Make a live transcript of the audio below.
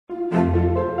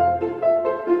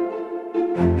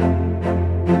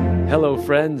Hello,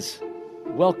 friends.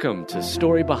 Welcome to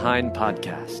Story Behind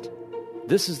Podcast.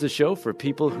 This is the show for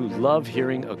people who love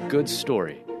hearing a good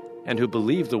story and who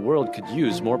believe the world could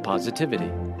use more positivity.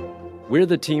 We're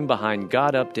the team behind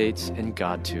God Updates and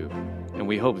GodTube, and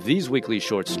we hope these weekly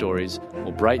short stories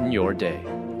will brighten your day.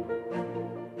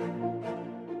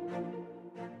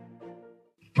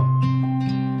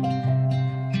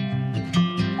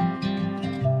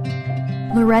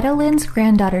 Loretta Lynn's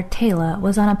granddaughter Taylor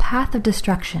was on a path of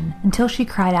destruction until she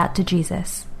cried out to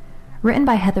Jesus. Written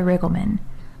by Heather Riggleman.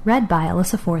 Read by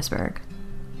Alyssa Forsberg.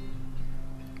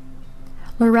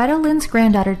 Loretta Lynn's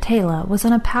granddaughter Taylor was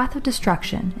on a path of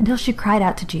destruction until she cried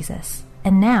out to Jesus.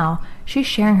 And now she's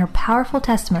sharing her powerful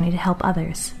testimony to help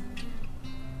others.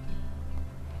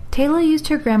 Taylor used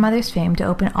her grandmother's fame to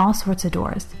open all sorts of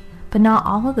doors, but not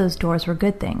all of those doors were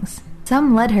good things.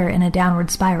 Some led her in a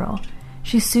downward spiral.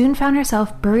 She soon found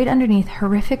herself buried underneath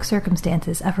horrific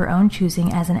circumstances of her own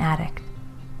choosing as an addict.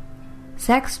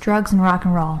 Sex, drugs, and rock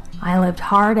and roll. I lived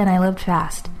hard and I lived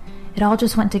fast. It all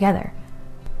just went together.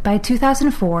 By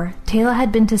 2004, Taylor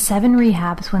had been to 7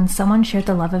 rehabs when someone shared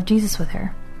the love of Jesus with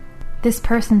her. This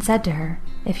person said to her,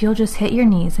 "If you'll just hit your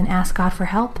knees and ask God for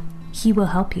help, He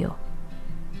will help you."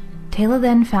 Taylor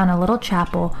then found a little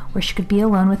chapel where she could be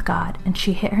alone with God, and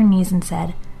she hit her knees and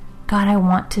said, "God, I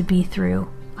want to be through.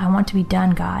 I want to be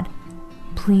done, God.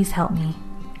 Please help me."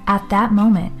 At that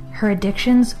moment, her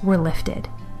addictions were lifted.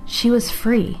 She was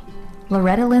free.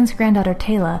 Loretta Lynn's granddaughter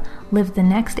Taylor lived the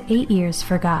next 8 years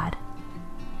for God.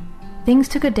 Things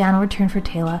took a downward turn for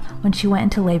Taylor when she went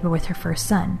into labor with her first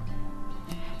son.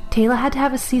 Taylor had to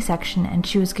have a C-section and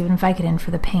she was given Vicodin for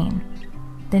the pain.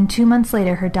 Then 2 months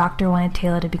later, her doctor wanted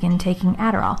Taylor to begin taking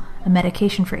Adderall, a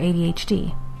medication for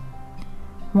ADHD.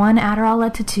 1 Adderall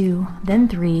led to 2, then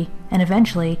 3, and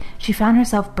eventually she found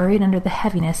herself buried under the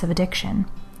heaviness of addiction.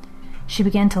 She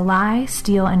began to lie,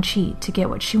 steal, and cheat to get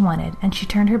what she wanted, and she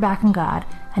turned her back on God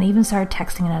and even started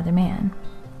texting another man.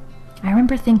 I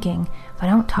remember thinking, if I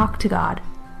don't talk to God,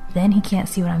 then He can't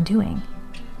see what I'm doing.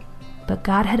 But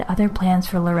God had other plans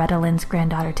for Loretta Lynn's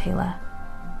granddaughter Taylor.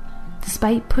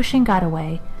 Despite pushing God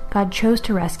away, God chose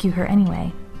to rescue her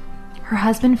anyway. Her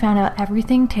husband found out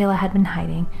everything Taylor had been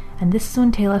hiding, and this is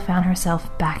when Taylor found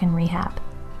herself back in rehab.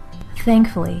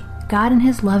 Thankfully, God in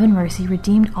His love and mercy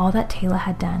redeemed all that Taylor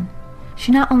had done.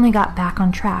 She not only got back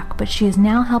on track, but she is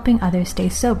now helping others stay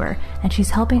sober, and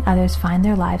she's helping others find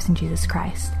their lives in Jesus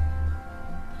Christ.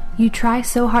 You try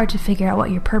so hard to figure out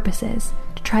what your purpose is,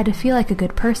 to try to feel like a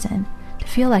good person, to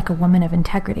feel like a woman of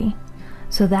integrity.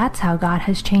 So that's how God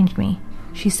has changed me,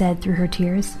 she said through her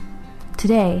tears.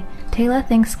 Today, Taylor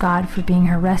thanks God for being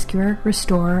her rescuer,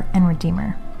 restorer, and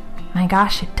redeemer. My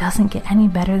gosh, it doesn't get any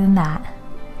better than that.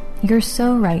 You're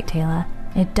so right, Taylor.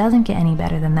 It doesn't get any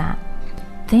better than that.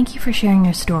 Thank you for sharing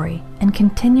your story and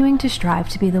continuing to strive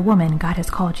to be the woman God has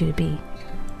called you to be.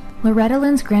 Loretta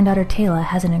Lynn's granddaughter Taylor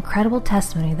has an incredible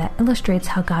testimony that illustrates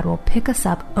how God will pick us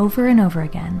up over and over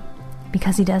again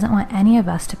because He doesn't want any of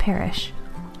us to perish.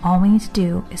 All we need to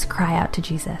do is cry out to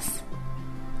Jesus.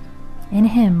 In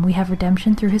Him we have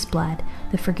redemption through His blood,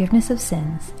 the forgiveness of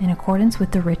sins, in accordance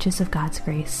with the riches of God's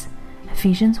grace.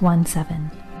 Ephesians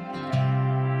 1:7.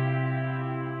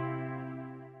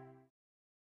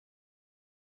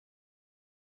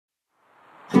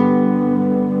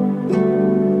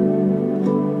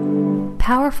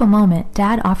 Powerful moment,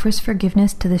 Dad offers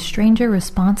forgiveness to the stranger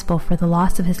responsible for the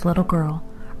loss of his little girl.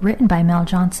 Written by Mel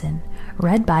Johnson.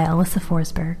 Read by Alyssa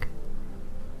Forsberg.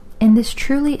 In this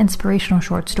truly inspirational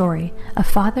short story, a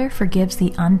father forgives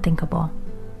the unthinkable.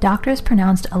 Doctors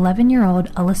pronounced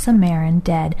 11-year-old Alyssa Marin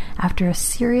dead after a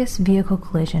serious vehicle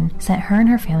collision sent her and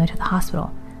her family to the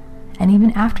hospital. And even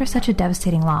after such a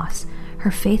devastating loss, her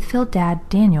faith-filled dad,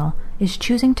 Daniel, is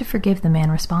choosing to forgive the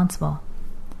man responsible.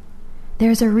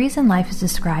 There is a reason life is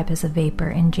described as a vapor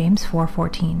in James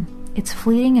 4:14. It's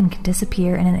fleeting and can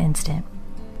disappear in an instant.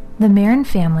 The Marin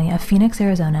family of Phoenix,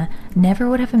 Arizona never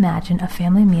would have imagined a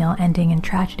family meal ending in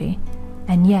tragedy,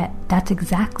 and yet that's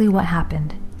exactly what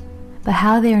happened. But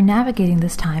how they are navigating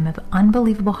this time of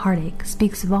unbelievable heartache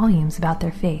speaks volumes about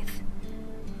their faith.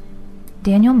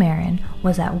 Daniel Marin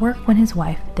was at work when his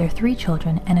wife, their 3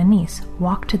 children, and a niece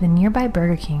walked to the nearby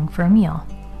Burger King for a meal.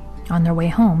 On their way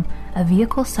home, a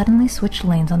vehicle suddenly switched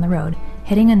lanes on the road,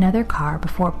 hitting another car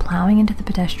before plowing into the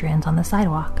pedestrians on the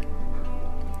sidewalk.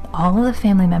 All of the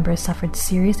family members suffered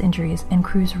serious injuries and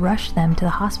crews rushed them to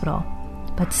the hospital,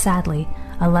 but sadly,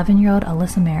 11-year-old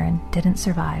Alyssa Marin didn't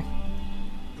survive.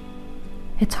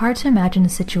 It's hard to imagine a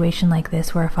situation like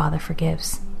this where a father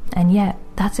forgives, and yet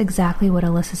that's exactly what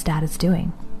Alyssa's dad is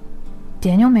doing.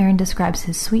 Daniel Marin describes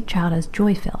his sweet child as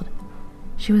joy-filled.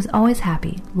 She was always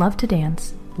happy, loved to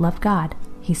dance, love God,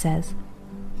 he says.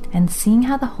 And seeing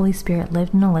how the Holy Spirit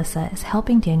lived in Alyssa is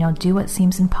helping Daniel do what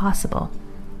seems impossible.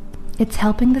 It's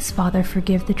helping this father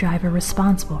forgive the driver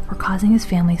responsible for causing his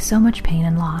family so much pain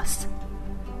and loss.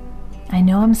 I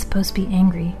know I'm supposed to be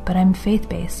angry, but I'm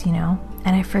faith-based, and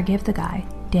I forgive the guy,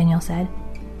 Daniel said.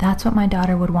 That's what my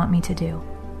daughter would want me to do.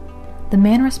 The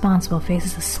man responsible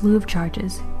faces a slew of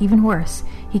charges. Even worse,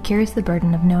 he carries the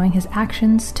burden of knowing his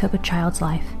actions took a child's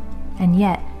life. And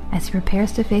yet, as he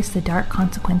prepares to face the dark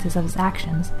consequences of his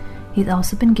actions, he's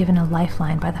also been given a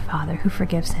lifeline by the Father who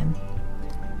forgives him.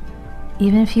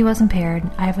 Even if he was impaired,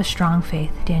 I have a strong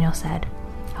faith, Daniel said.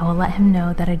 I will let him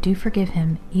know that I do forgive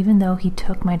him even though he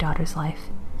took my daughter's life.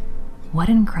 What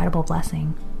an incredible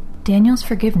blessing. Daniel's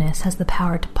forgiveness has the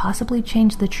power to possibly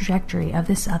change the trajectory of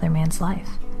this other man's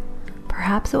life.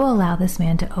 Perhaps it will allow this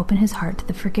man to open his heart to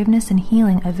the forgiveness and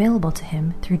healing available to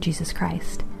him through Jesus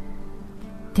Christ.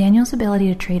 Daniel's ability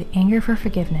to trade anger for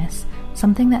forgiveness,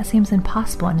 something that seems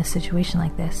impossible in a situation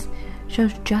like this,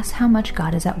 shows just how much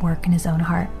God is at work in his own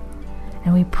heart.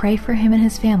 And we pray for him and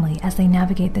his family as they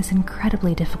navigate this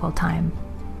incredibly difficult time.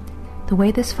 The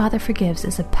way this Father forgives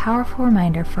is a powerful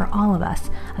reminder for all of us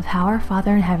of how our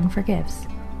Father in heaven forgives.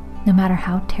 No matter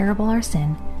how terrible our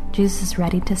sin, Jesus is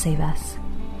ready to save us.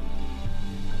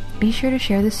 Be sure to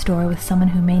share this story with someone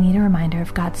who may need a reminder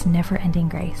of God's never-ending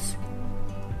grace.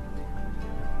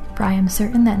 For I am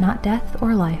certain that not death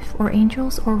or life, or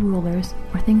angels or rulers,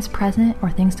 or things present or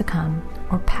things to come,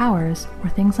 or powers, or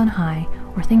things on high,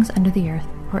 or things under the earth,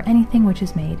 or anything which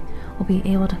is made, will be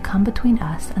able to come between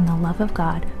us and the love of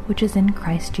God which is in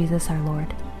Christ Jesus our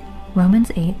Lord.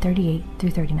 Romans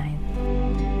 8:38-39.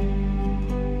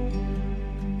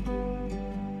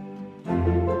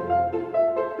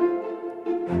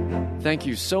 Thank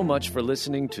you so much for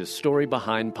listening to Story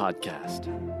Behind Podcast.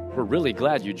 We're really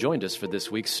glad you joined us for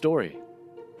this week's story.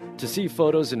 To see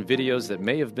photos and videos that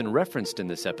may have been referenced in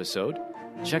this episode,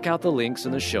 check out the links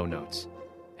in the show notes.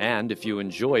 And if you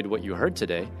enjoyed what you heard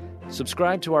today,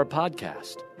 subscribe to our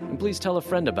podcast, and please tell a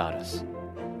friend about us.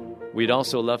 We'd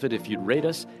also love it if you'd rate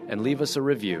us and leave us a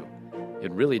review.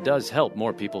 It really does help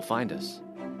more people find us.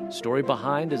 Story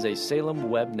Behind is a Salem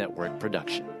Web Network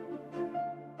production.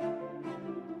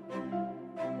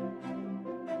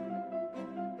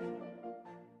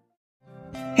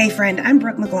 Hey friend, I'm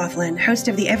Brooke McLaughlin, host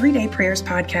of the Everyday Prayers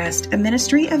podcast, a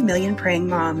ministry of million praying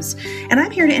moms, and I'm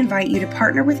here to invite you to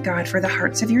partner with God for the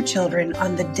hearts of your children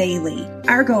on the daily.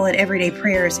 Our goal at Everyday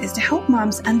Prayers is to help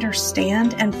moms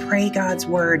understand and pray God's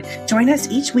Word. Join us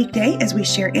each weekday as we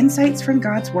share insights from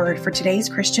God's Word for today's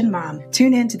Christian mom.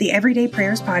 Tune in to the Everyday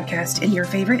Prayers podcast in your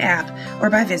favorite app or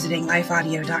by visiting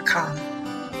lifeaudio.com.